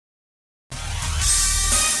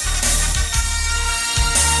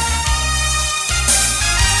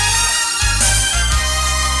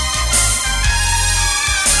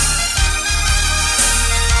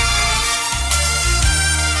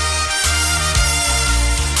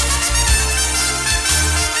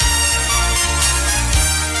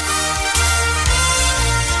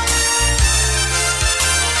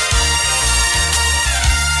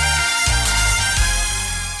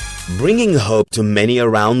bringing hope to many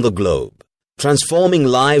around the globe, transforming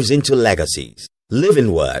lives into legacies.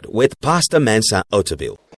 Living Word with Pastor Mensa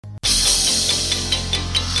Otabil.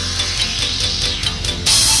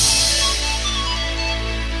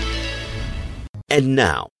 And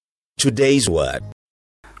now, today's word.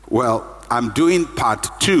 Well, I'm doing part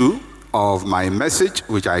 2 of my message,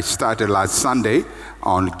 which I started last Sunday,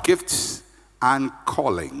 on gifts and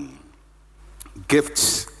calling.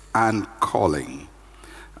 Gifts and calling.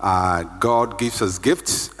 God gives us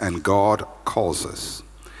gifts and God calls us.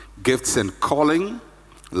 Gifts and calling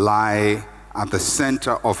lie at the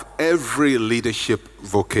center of every leadership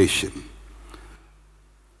vocation.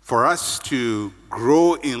 For us to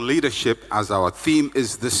grow in leadership, as our theme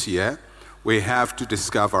is this year, we have to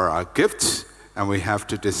discover our gifts and we have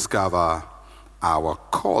to discover our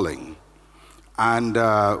calling. And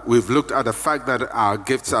we've looked at the fact that our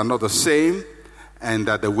gifts are not the same and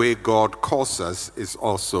that the way God calls us is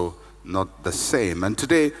also not the same. And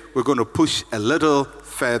today we're going to push a little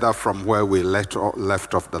further from where we left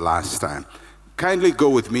off the last time. Kindly go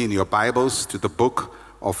with me in your Bibles to the book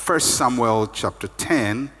of 1 Samuel chapter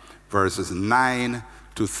 10, verses 9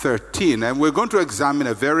 to 13. And we're going to examine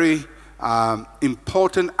a very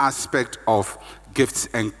important aspect of gifts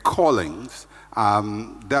and callings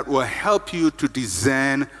that will help you to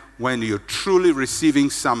discern when you're truly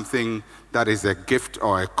receiving something that is a gift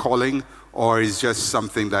or a calling, or is just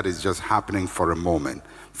something that is just happening for a moment.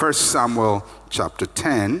 1 Samuel chapter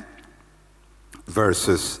 10,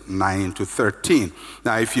 verses 9 to 13.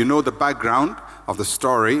 Now, if you know the background of the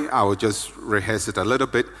story, I will just rehearse it a little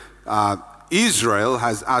bit. Israel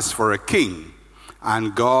has asked for a king,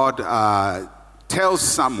 and God tells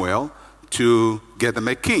Samuel to get them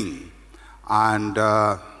a king. And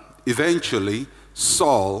eventually,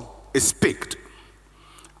 Saul is picked.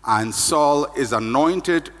 And Saul is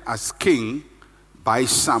anointed as king by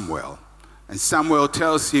Samuel. And Samuel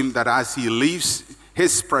tells him that as he leaves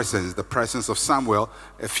his presence, the presence of Samuel,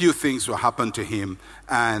 a few things will happen to him.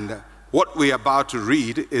 And what we're about to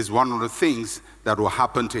read is one of the things that will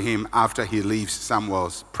happen to him after he leaves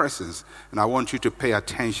Samuel's presence. And I want you to pay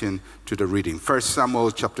attention to the reading. 1 Samuel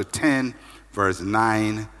chapter 10, verse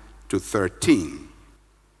 9 to 13.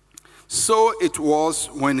 So it was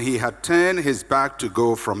when he had turned his back to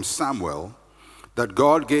go from Samuel that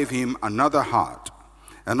God gave him another heart.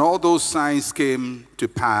 And all those signs came to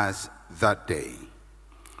pass that day.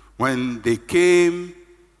 When they came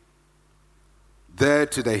there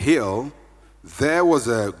to the hill, there was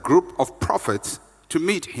a group of prophets to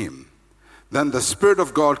meet him. Then the Spirit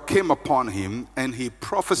of God came upon him, and he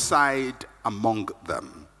prophesied among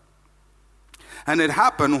them. And it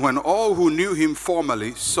happened when all who knew him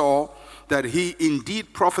formerly saw that he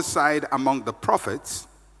indeed prophesied among the prophets,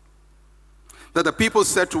 that the people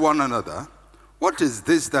said to one another, "What is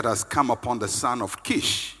this that has come upon the son of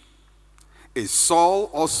Kish? Is Saul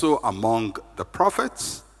also among the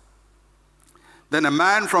prophets?" Then a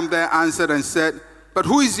man from there answered and said, "But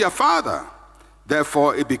who is your father?"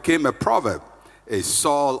 Therefore it became a proverb, "Is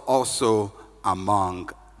Saul also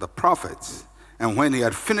among the prophets?" And when he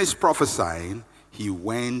had finished prophesying, he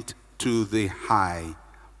went to the high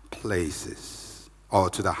places, or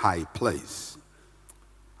to the high place.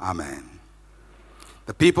 Amen.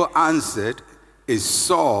 The people answered, "Is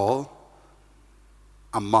Saul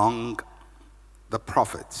among the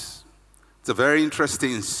prophets?" It's a very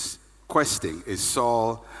interesting question. Is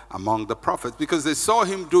Saul among the prophets? Because they saw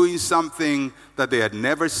him doing something that they had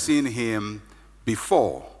never seen him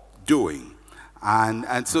before doing.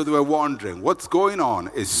 And so they were wondering, what's going on?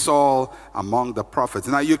 Is Saul among the prophets?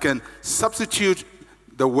 Now you can substitute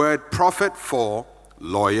the word prophet for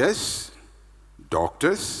lawyers,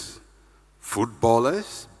 doctors,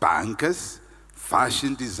 footballers, bankers,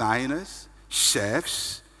 fashion designers,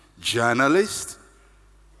 chefs, journalists.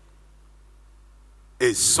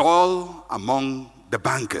 Is Saul among the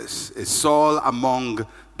bankers? Is Saul among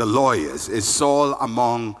the lawyers? Is Saul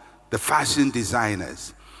among the fashion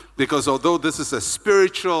designers? Because although this is a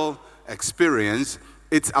spiritual experience,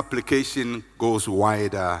 its application goes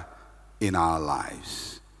wider in our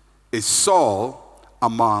lives. Is Saul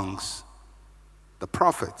amongst the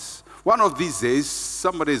prophets? One of these days,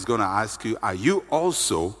 somebody is going to ask you, are you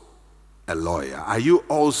also a lawyer? Are you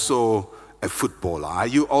also a footballer? Are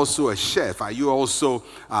you also a chef? Are you also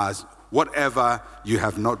whatever you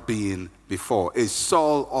have not been before? Is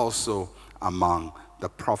Saul also among the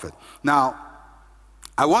prophets? Now,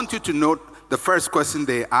 I want you to note the first question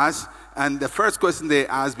they asked, and the first question they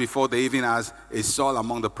asked before they even asked, is Saul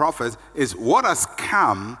among the prophets, is what has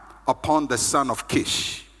come upon the son of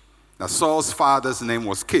Kish? Now, Saul's father's name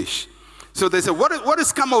was Kish. So they said, what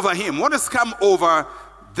has come over him? What has come over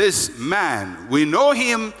this man. We know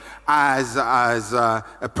him as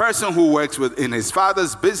a person who works in his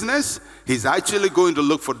father's business. He's actually going to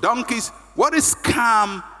look for donkeys. What is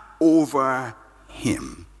come over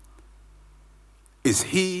him? Is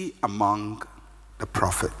he among the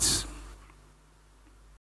prophets?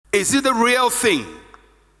 Is it the real thing?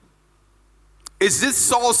 Is this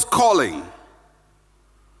Saul's calling?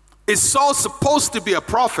 Is Saul supposed to be a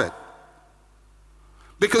prophet?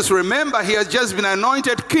 Because remember, he has just been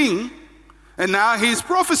anointed king, and now he's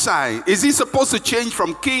prophesying. Is he supposed to change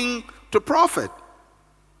from king to prophet?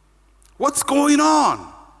 What's going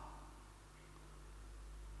on?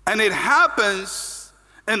 And it happens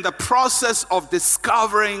in the process of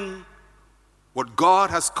discovering what God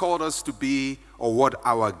has called us to be or what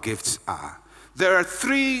our gifts are. There are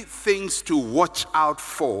 3 things to watch out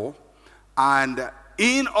for, and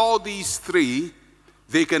in all these 3,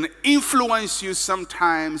 they can influence you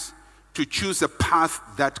sometimes to choose a path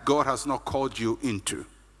that God has not called you into.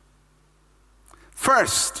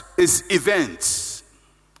 First is events.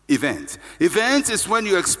 Events is when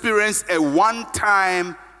you experience a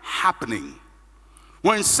one-time happening.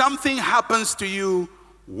 When something happens to you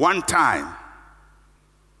one time.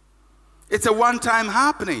 It's a one-time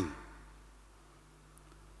happening.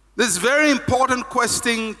 This is a very important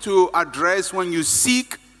question to address when you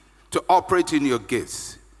seek to operate in your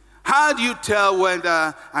gifts. How do you tell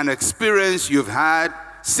whether an experience you've had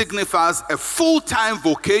signifies a full-time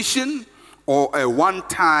vocation or a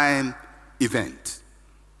one-time event?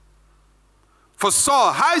 For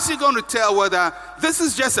Saul, how is he going to tell whether this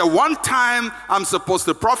is just a one-time I'm supposed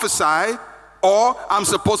to prophesy or I'm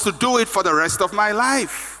supposed to do it for the rest of my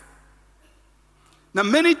life? Now,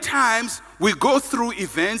 many times we go through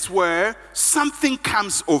events where something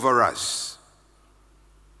comes over us.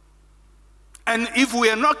 And if we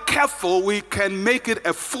are not careful, we can make it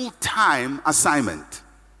a full-time assignment.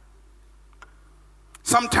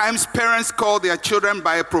 Sometimes parents call their children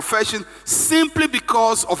by a profession simply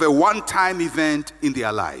because of a one-time event in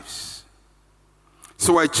their lives.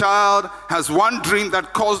 So a child has one dream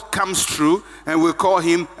that comes true, and we call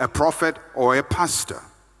him a prophet or a pastor.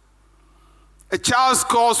 A child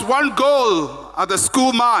scores one goal at the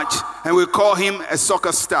school march, and we call him a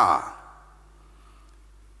soccer star.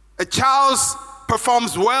 A child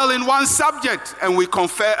performs well in one subject, and we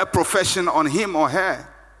confer a profession on him or her.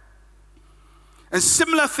 And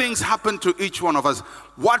similar things happen to each one of us.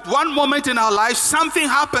 What one moment in our life, something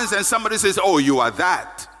happens and somebody says, oh, you are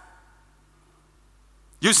that.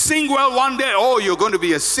 You sing well one day, oh, you're going to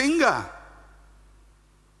be a singer.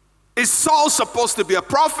 Is Saul supposed to be a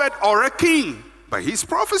prophet or a king? But he's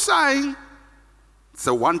prophesying. It's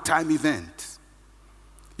a one-time event.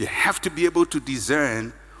 You have to be able to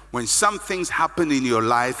discern when some things happen in your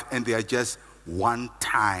life and they are just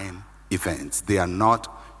one-time events. They are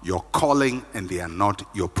not your calling and they are not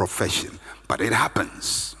your profession. But it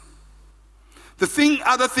happens. The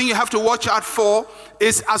other thing you have to watch out for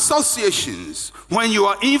is associations. When you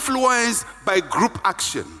are influenced by group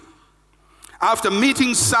action. After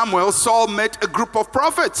meeting Samuel, Saul met a group of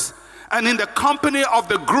prophets. And in the company of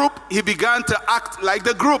the group, he began to act like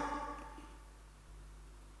the group.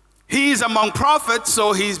 He is among prophets,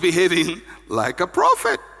 so he's behaving like a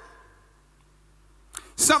prophet.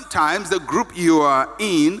 Sometimes the group you are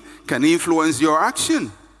in can influence your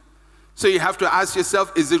action. So you have to ask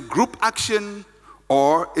yourself, is it group action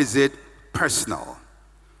or is it personal?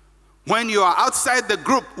 When you are outside the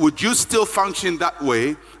group, would you still function that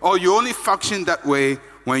way? Or you only function that way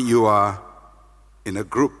when you are in a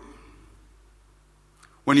group?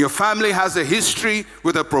 When your family has a history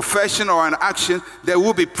with a profession or an action, there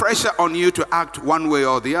will be pressure on you to act one way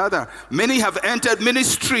or the other. Many have entered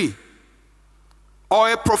ministry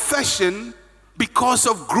or a profession because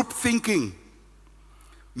of group thinking.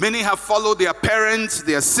 Many have followed their parents,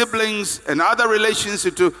 their siblings, and other relations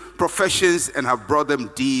into professions and have brought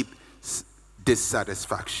them deep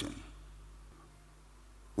dissatisfaction.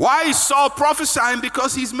 Why is Saul prophesying?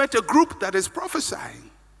 Because he's met a group that is prophesying.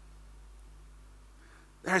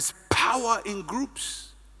 There's power in groups.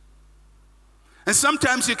 And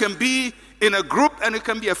sometimes you can be in a group, and it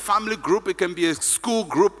can be a family group, it can be a school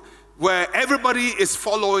group, where everybody is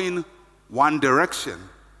following one direction.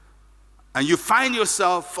 And you find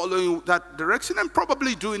yourself following that direction and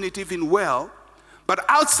probably doing it even well. But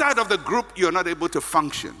outside of the group, you're not able to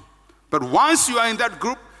function. But once you are in that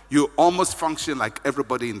group, you almost function like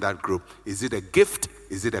everybody in that group. Is it a gift?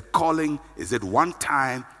 Is it a calling? Is it one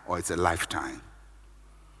time or it's a lifetime?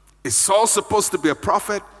 Is Saul supposed to be a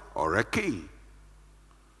prophet or a king?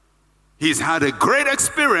 He's had a great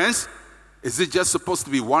experience. Is it just supposed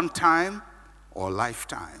to be one time or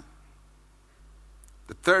lifetime?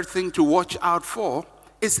 The third thing to watch out for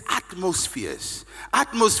is atmospheres.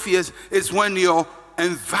 Atmospheres is when your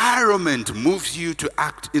environment moves you to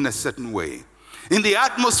act in a certain way. In the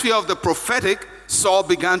atmosphere of the prophetic, Saul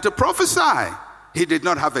began to prophesy. He did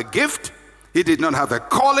not have a gift, he did not have a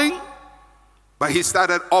calling, but he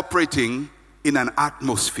started operating in an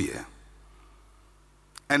atmosphere.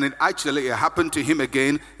 And it happened to him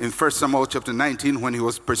again in 1 Samuel chapter 19 when he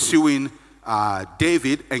was pursuing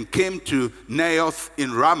David and came to Naioth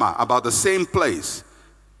in Ramah, about the same place.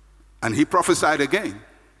 And he prophesied again.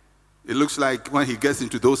 It looks like when he gets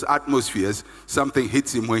into those atmospheres, something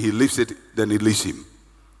hits him. When he leaves it, then it leaves him.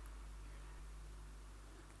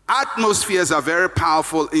 Atmospheres are very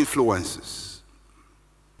powerful influences,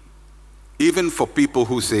 even for people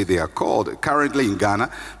who say they are called. Currently in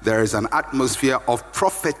Ghana, there is an atmosphere of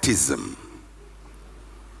prophetism.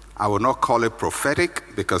 I will not call it prophetic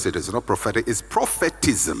because it is not prophetic. It's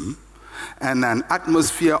prophetism, and an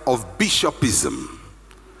atmosphere of bishopism.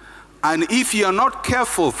 And if you are not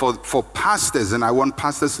careful for pastors, and I want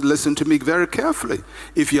pastors to listen to me very carefully,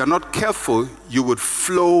 if you are not careful, you would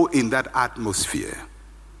flow in that atmosphere.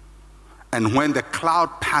 And when the cloud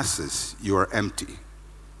passes, you are empty.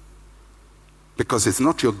 Because it's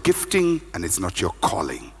not your gifting and it's not your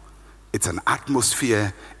calling. It's an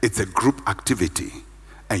atmosphere, it's a group activity,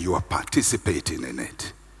 and you are participating in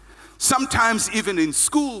it. Sometimes even in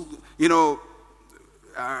school,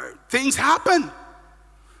 things happen.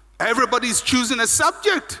 Everybody's choosing a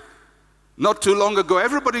subject. Not too long ago,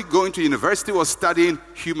 everybody going to university was studying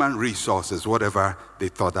human resources, whatever they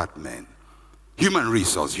thought that meant. Human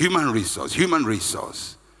resource.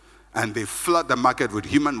 And they flood the market with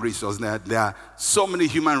human resource. There are so many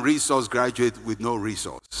human resource graduates with no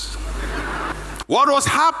resource. What was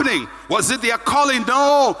happening? Was it their calling?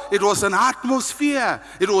 No, it was an atmosphere.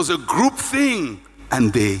 It was a group thing.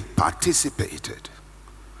 And they participated.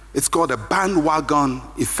 It's called a bandwagon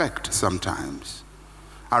effect sometimes.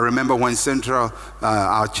 I remember when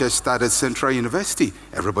our church started Central University,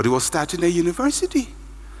 everybody was starting a university.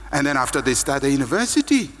 And then after they start a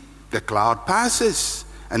university, the cloud passes.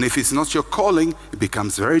 And if it's not your calling, it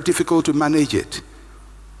becomes very difficult to manage it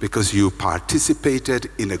because you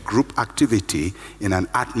participated in a group activity, in an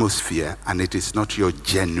atmosphere, and it is not your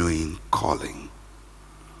genuine calling.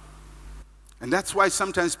 And that's why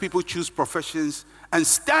sometimes people choose professions and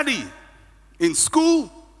study in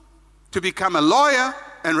school to become a lawyer,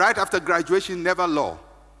 and right after graduation, never law.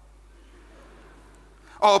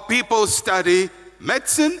 Or people study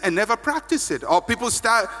medicine and never practice it. Or people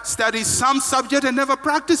study some subject and never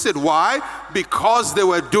practice it. Why? Because they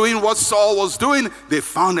were doing what Saul was doing. They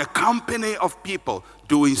found a company of people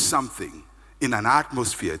doing something in an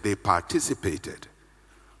atmosphere. They participated.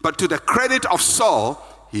 But to the credit of Saul,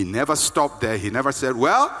 he never stopped there. He never said,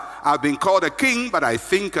 well, I've been called a king, but I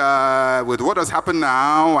think with what has happened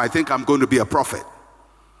now, I think I'm going to be a prophet.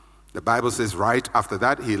 The Bible says right after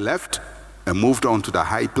that, he left and moved on to the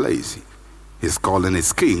high place. His calling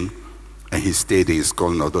is king, and he stayed in his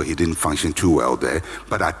calling, although he didn't function too well there.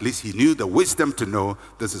 But at least he knew the wisdom to know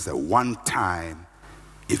this is a one-time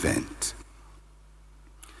event.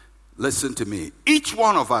 Listen to me. Each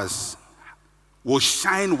one of us will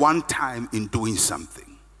shine one time in doing something.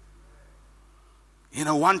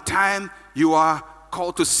 One time you are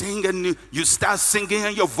called to sing and you start singing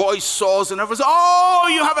and your voice soars and everyone says, oh,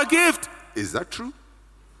 you have a gift. Is that true?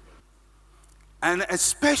 And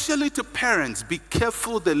especially to parents, be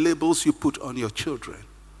careful the labels you put on your children.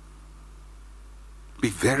 Be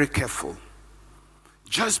very careful.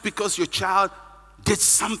 Just because your child did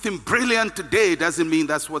something brilliant today doesn't mean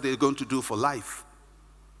that's what they're going to do for life.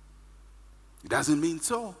 It doesn't mean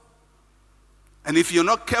so. And if you're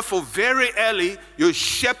not careful very early, you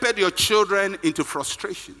shepherd your children into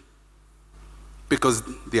frustration because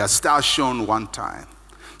they are stars shown one time.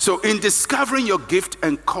 So in discovering your gift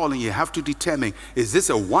and calling, you have to determine, is this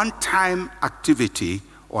a one-time activity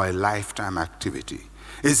or a lifetime activity?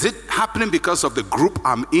 Is it happening because of the group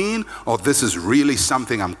I'm in, or this is really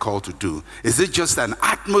something I'm called to do? Is it just an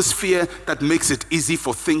atmosphere that makes it easy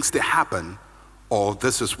for things to happen, or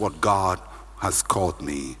this is what God has called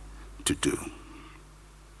me to do?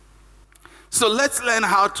 So let's learn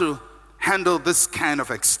how to handle this kind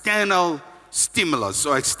of external stimulus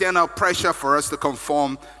or external pressure for us to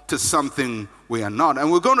conform to something we are not.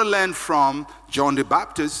 And we're going to learn from John the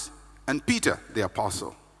Baptist and Peter the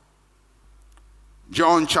Apostle.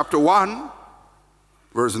 John chapter 1,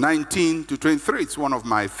 verse 19 to 23. It's one of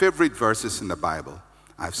my favorite verses in the Bible.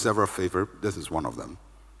 I have several favorite. This is one of them.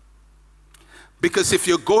 Because if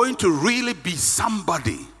you're going to really be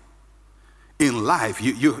somebody in life,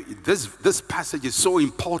 this passage is so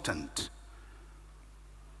important.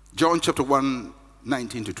 John chapter 1,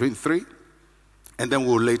 19 to 23. And then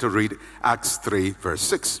we'll later read Acts 3, verse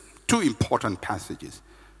 6. Two important passages.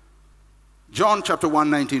 John chapter 1,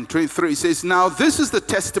 19, 23 says, "Now this is the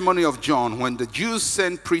testimony of John when the Jews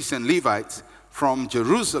sent priests and Levites from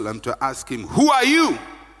Jerusalem to ask him, 'Who are you?'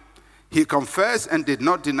 He confessed and did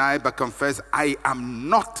not deny, but confessed, 'I am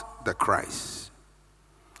not the Christ.'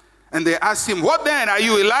 And they asked him, 'What then? Are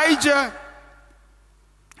you Elijah?'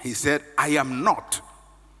 He said, 'I am not.'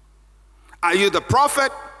 'Are you the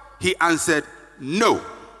prophet?' He answered, 'No.'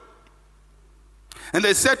 And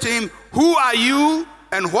they said to him, 'Who are you,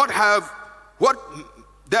 and what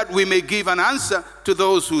that we may give an answer to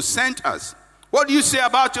those who sent us? What do you say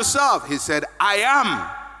about yourself?' He said, 'I am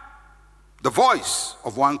the voice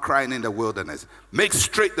of one crying in the wilderness, make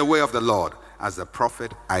straight the way of the Lord,' as the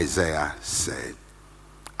prophet Isaiah said."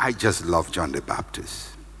 I just love John the Baptist.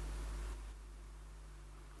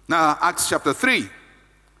 Now, Acts chapter 3.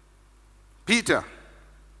 Peter,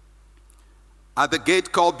 at the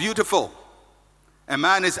gate called Beautiful, a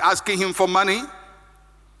man is asking him for money.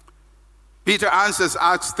 Peter answers,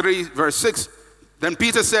 Acts 3, verse 6. Then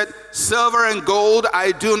Peter said, "Silver and gold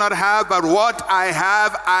I do not have, but what I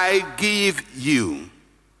have I give you.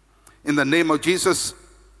 In the name of Jesus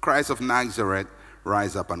Christ of Nazareth,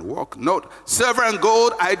 rise up and walk." Note, silver and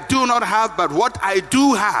gold I do not have, but what I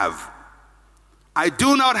do have. I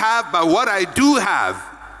do not have, but what I do have,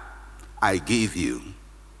 I give you.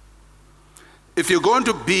 If you're going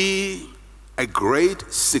to be a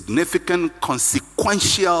great, significant,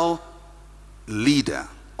 consequential leader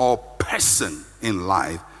or person in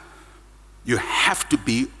life, you have to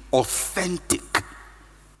be authentic.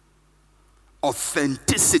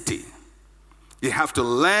 Authenticity. You have to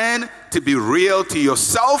learn to be real to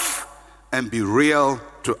yourself and be real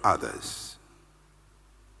to others.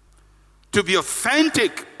 To be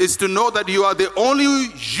authentic is to know that you are the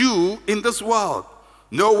only you in this world.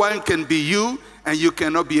 No one can be you, and you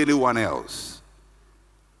cannot be anyone else.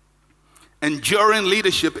 Enduring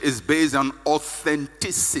leadership is based on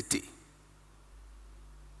authenticity.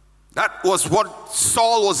 That was what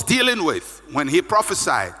Saul was dealing with when he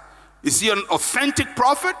prophesied. Is he an authentic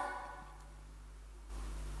prophet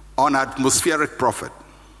or an atmospheric prophet?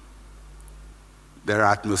 There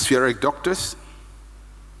are atmospheric doctors,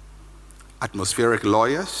 atmospheric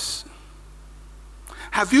lawyers.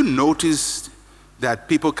 Have you noticed that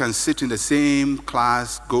people can sit in the same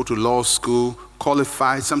class, go to law school,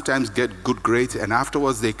 qualify, sometimes get good grades, and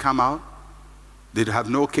afterwards they come out, they have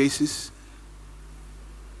no cases,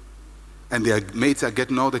 and their mates are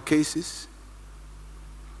getting all the cases?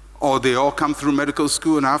 Or they all come through medical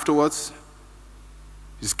school and afterwards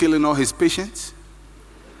he's killing all his patients?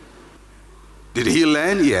 Did he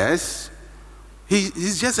learn? Yes.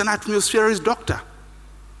 He's just an atmospheric doctor.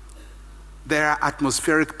 There are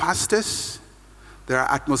atmospheric pastors. There are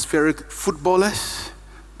atmospheric footballers.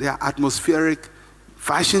 There are atmospheric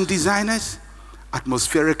fashion designers,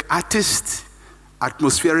 atmospheric artists,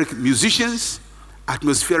 atmospheric musicians,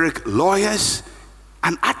 atmospheric lawyers.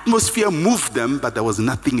 An atmosphere moved them, but there was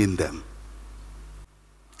nothing in them.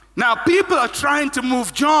 Now people are trying to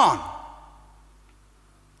move John.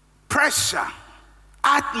 Pressure,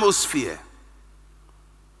 atmosphere.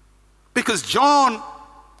 Because John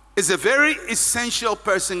is a very essential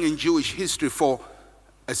person in Jewish history. For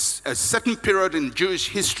a certain period in Jewish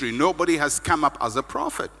history, nobody has come up as a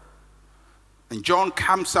prophet. And John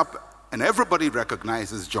comes up, and everybody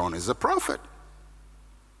recognizes John as a prophet.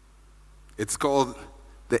 It's called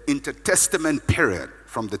the intertestament period,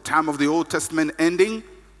 from the time of the Old Testament ending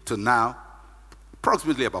to now,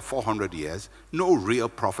 approximately about 400 years. No real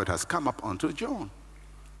prophet has come up until John.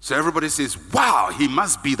 So everybody says, wow, he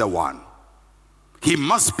must be the one. He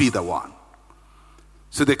must be the one.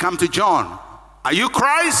 So they come to John. Are you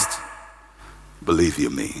Christ? Believe you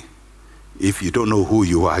me, if you don't know who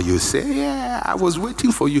you are, you say, yeah, I was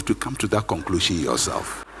waiting for you to come to that conclusion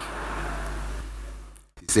yourself.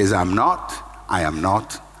 He says, I'm not, I am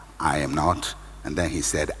not, I am not. And then he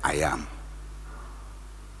said, I am.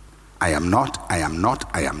 I am not, I am not,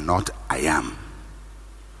 I am not, I am.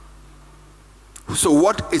 So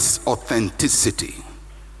what is authenticity?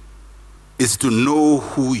 Is to know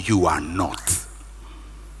who you are not.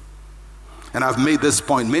 And I've made this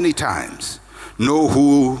point many times. Know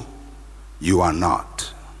who you are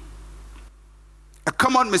not. A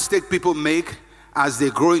common mistake people make as they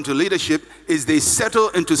grow into leadership is they settle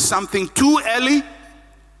into something too early,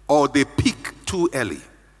 or they peak too early.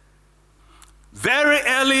 Very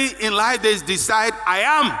early in life they decide, I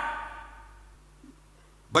am.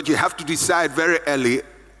 But you have to decide very early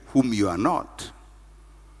whom you are not.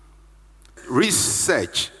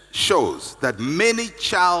 Research shows that many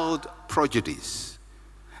child prodigies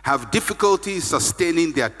have difficulty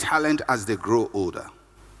sustaining their talent as they grow older.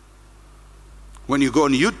 When you go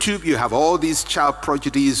on YouTube, you have all these child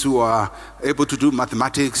prodigies who are able to do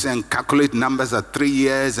mathematics and calculate numbers at 3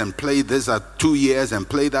 years and play this at 2 years and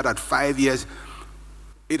play that at 5 years.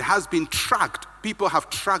 It has been tracked. People have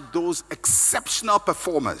tracked those exceptional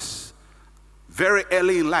performers very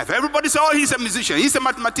early in life. Everybody says, oh, he's a musician, he's a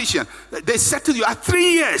mathematician. They settle you at 3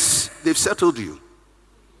 years. They've settled you.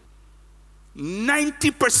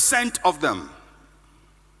 90% of them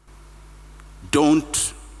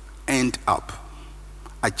don't end up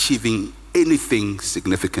achieving anything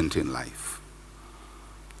significant in life.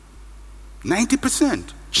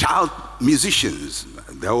 90%. Child musicians.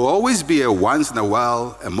 There will always be a once in a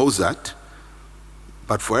while a Mozart,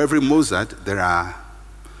 but for every Mozart there are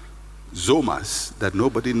Zomas that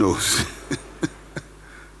nobody knows.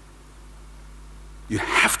 You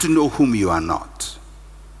have to know whom you are not.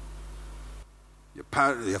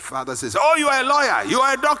 Your father says, oh, you are a lawyer, you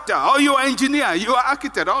are a doctor, oh, you are an engineer, you are an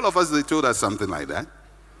architect. All of us, they told us something like that.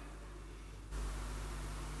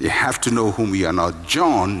 You have to know whom you are not.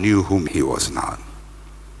 John knew whom he was not.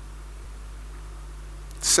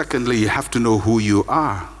 Secondly, you have to know who you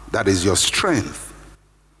are. That is your strength.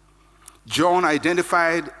 John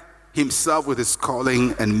identified himself with his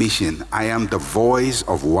calling and mission. I am the voice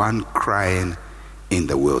of one crying in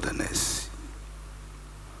the wilderness.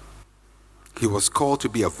 He was called to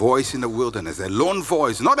be a voice in the wilderness, a lone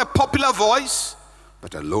voice, not a popular voice,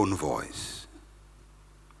 but a lone voice.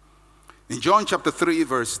 In John chapter 3,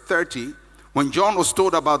 verse 30, when John was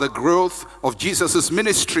told about the growth of Jesus'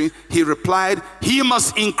 ministry, he replied, he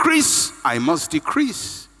must increase, I must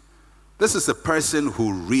decrease. This is a person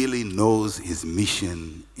who really knows his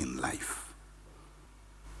mission in life.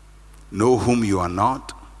 Know whom you are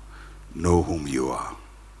not, know whom you are.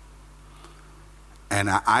 And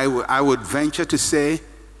I would venture to say,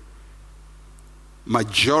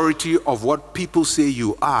 majority of what people say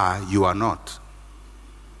you are not.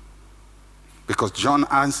 Because John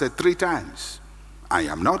answered 3 times, I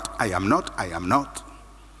am not, I am not, I am not.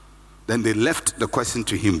 Then they left the question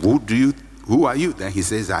to him, who are you? Then he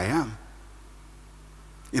says, I am.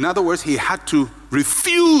 In other words, he had to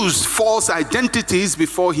refuse false identities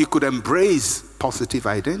before he could embrace positive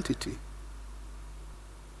identity.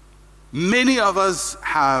 Many of us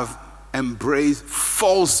have embraced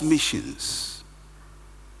false missions.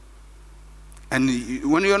 And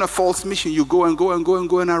when you're on a false mission, you go and go and go and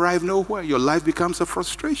go and arrive nowhere. Your life becomes a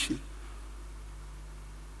frustration.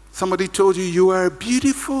 Somebody told you, you are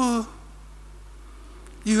beautiful.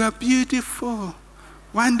 You are beautiful.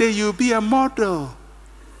 One day you'll be a model.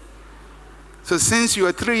 So since you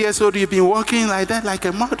are 3 years old, you've been walking like that, like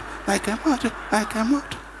a model, like a model, like a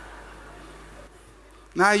model.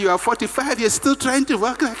 Now you are 45, you're still trying to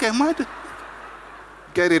walk like a model.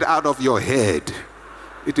 Get it out of your head.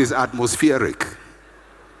 It is atmospheric.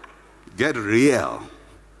 Get real.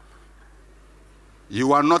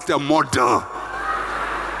 You are not a model.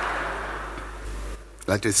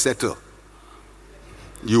 Let it settle.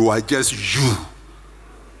 You are just you.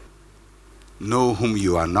 Know whom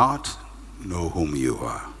you are not, know whom you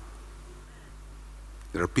are.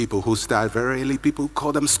 There are people who start very early, people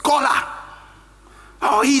call them scholar.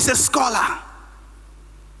 Oh, he's a scholar.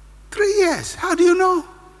 3 years. How do you know?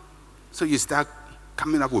 So you start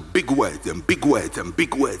coming up with big words and big words and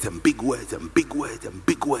big words and big words and big words and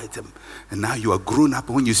big words. And now you are grown up.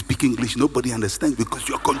 When you speak English, nobody understands because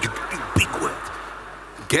you are contributing big words.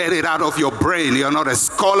 Get it out of your brain. You're not a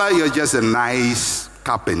scholar. You're just a nice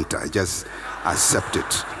carpenter. Just accept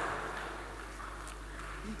it.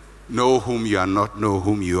 Know whom you are not. Know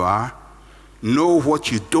whom you are. Know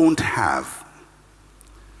what you don't have.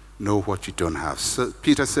 Know what you don't have. So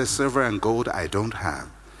Peter says, silver and gold I don't have.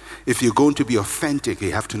 If you're going to be authentic,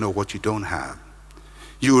 you have to know what you don't have.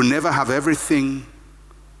 You will never have everything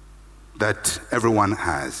that everyone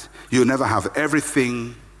has. You'll never have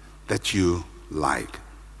everything that you like.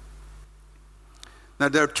 Now,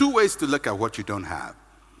 there are 2 ways to look at what you don't have.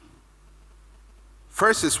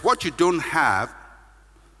 First is what you don't have,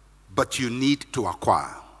 but you need to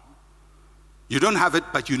acquire. You don't have it,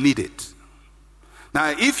 but you need it.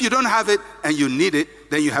 Now, if you don't have it and you need it,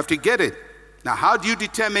 then you have to get it. Now, how do you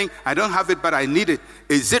determine, I don't have it, but I need it?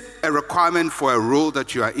 Is it a requirement for a role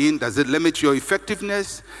that you are in? Does it limit your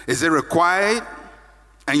effectiveness? Is it required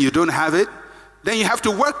and you don't have it? Then you have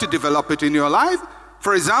to work to develop it in your life.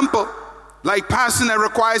 For example, like passing a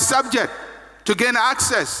required subject to gain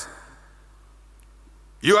access.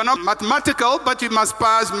 You are not mathematical, but you must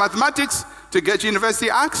pass mathematics to get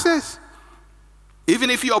university access. Even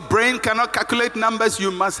if your brain cannot calculate numbers,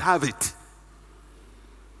 you must have it.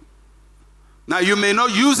 Now, you may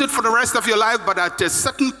not use it for the rest of your life, but at a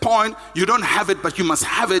certain point, you don't have it, but you must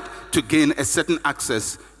have it to gain a certain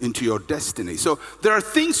access into your destiny. So there are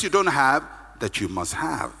things you don't have that you must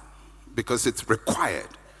have because it's required.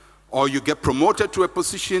 Or you get promoted to a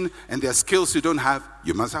position and there are skills you don't have,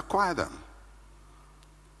 you must acquire them.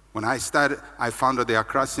 When I founded the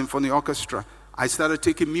Accra Symphony Orchestra, I started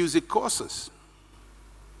taking music courses.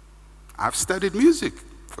 I've studied music,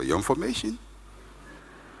 for your information.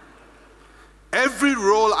 Every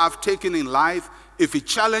role I've taken in life, if it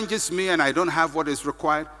challenges me and I don't have what is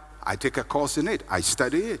required, I take a course in it. I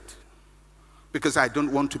study it. Because I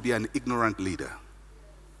don't want to be an ignorant leader.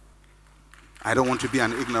 I don't want to be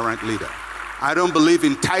an ignorant leader. I don't believe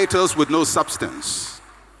in titles with no substance.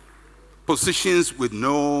 Positions with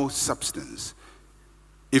no substance.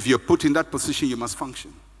 If you're put in that position, you must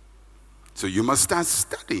function. So you must start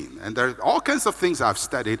studying. And there are all kinds of things I've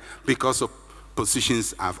studied because of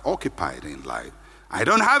positions I've occupied in life. I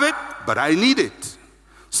don't have it, but I need it.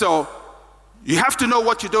 So you have to know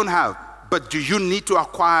what you don't have, but do you need to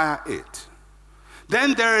acquire it?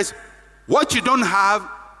 Then there is what you don't have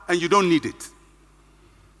and you don't need it.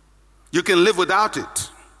 You can live without it.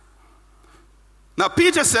 Now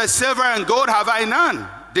Peter says, silver and gold have I none.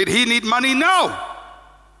 Did he need money? No.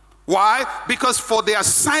 Why? Because for the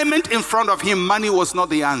assignment in front of him, money was not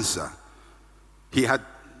the answer. He had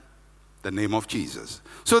the name of Jesus.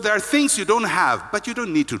 So there are things you don't have, but you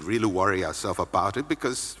don't need to really worry yourself about it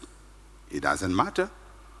because it doesn't matter.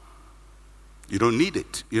 You don't need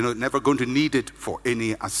it. You're never going to need it for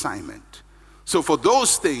any assignment. So for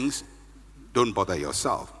those things, don't bother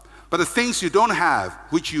yourself. But the things you don't have,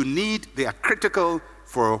 which you need, they are critical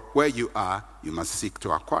for where you are, you must seek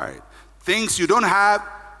to acquire it. Things you don't have,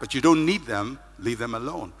 but you don't need them, leave them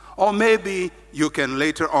alone. Or maybe you can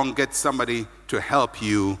later on get somebody to help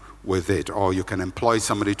you with it, or you can employ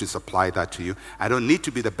somebody to supply that to you. I don't need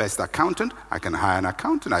to be the best accountant. I can hire an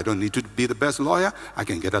accountant. I don't need to be the best lawyer. I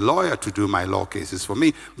can get a lawyer to do my law cases for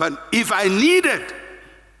me. But if I need it,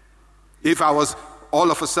 if I was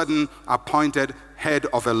all of a sudden appointed head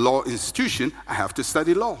of a law institution, I have to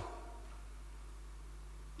study law.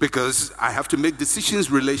 Because I have to make decisions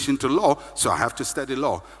in relation to law, so I have to study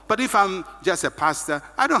law. But if I'm just a pastor,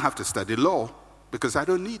 I don't have to study law because I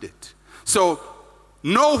don't need it. So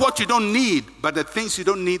know what you don't need, but the things you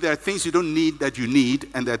don't need, there are things you don't need that you need,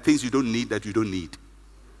 and there are things you don't need that you don't need.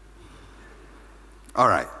 All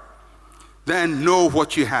right. Then know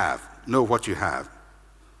what you have. Know what you have.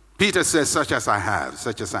 Peter says, such as I have,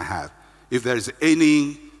 such as I have. If there is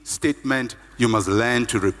any statement you must learn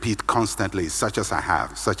to repeat constantly, such as I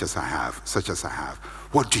have, such as I have, such as I have.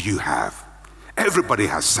 What do you have? Everybody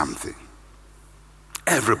has something.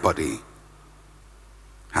 Everybody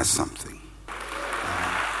has something.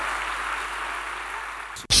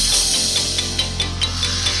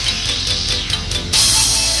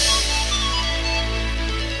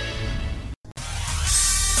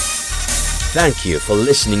 Thank you for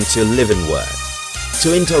listening to Living Word.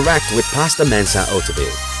 To interact with Pastor Mensa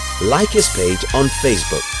Otabil, like his page on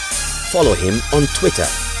Facebook. Follow him on Twitter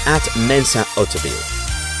 @Mensa Otabil.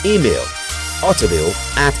 Email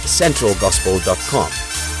otabil@centralgospel.com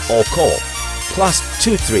or call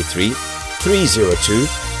 +233 302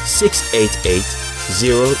 688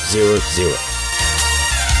 000.